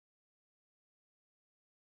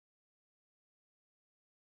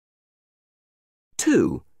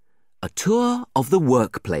2. A tour of the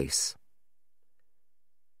workplace.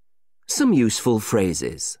 Some useful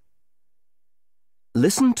phrases.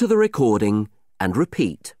 Listen to the recording and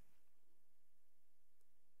repeat.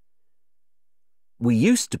 We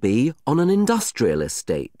used to be on an industrial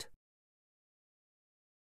estate.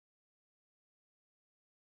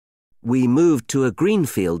 We moved to a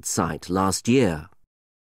greenfield site last year.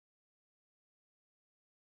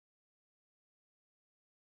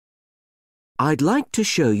 I'd like to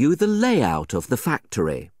show you the layout of the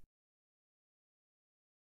factory.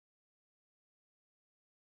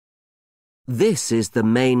 This is the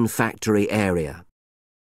main factory area.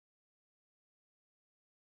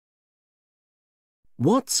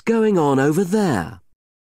 What's going on over there?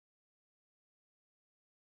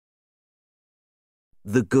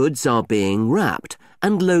 The goods are being wrapped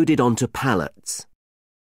and loaded onto pallets.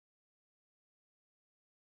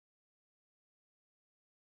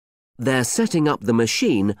 They're setting up the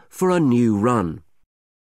machine for a new run.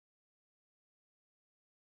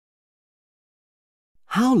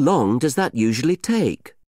 How long does that usually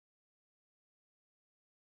take?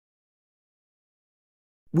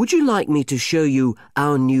 Would you like me to show you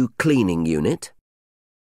our new cleaning unit?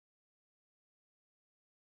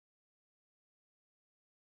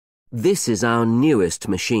 This is our newest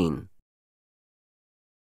machine.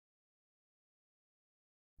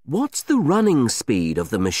 What's the running speed of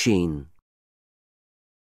the machine?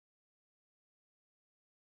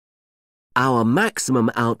 Our maximum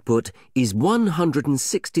output is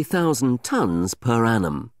 160,000 tons per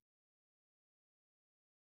annum.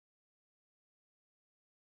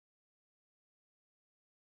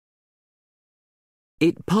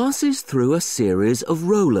 It passes through a series of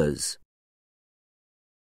rollers.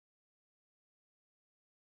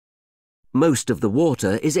 Most of the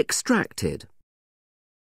water is extracted.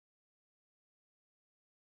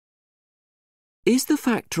 Is the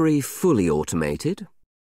factory fully automated?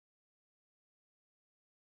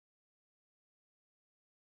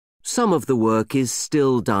 Some of the work is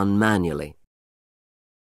still done manually.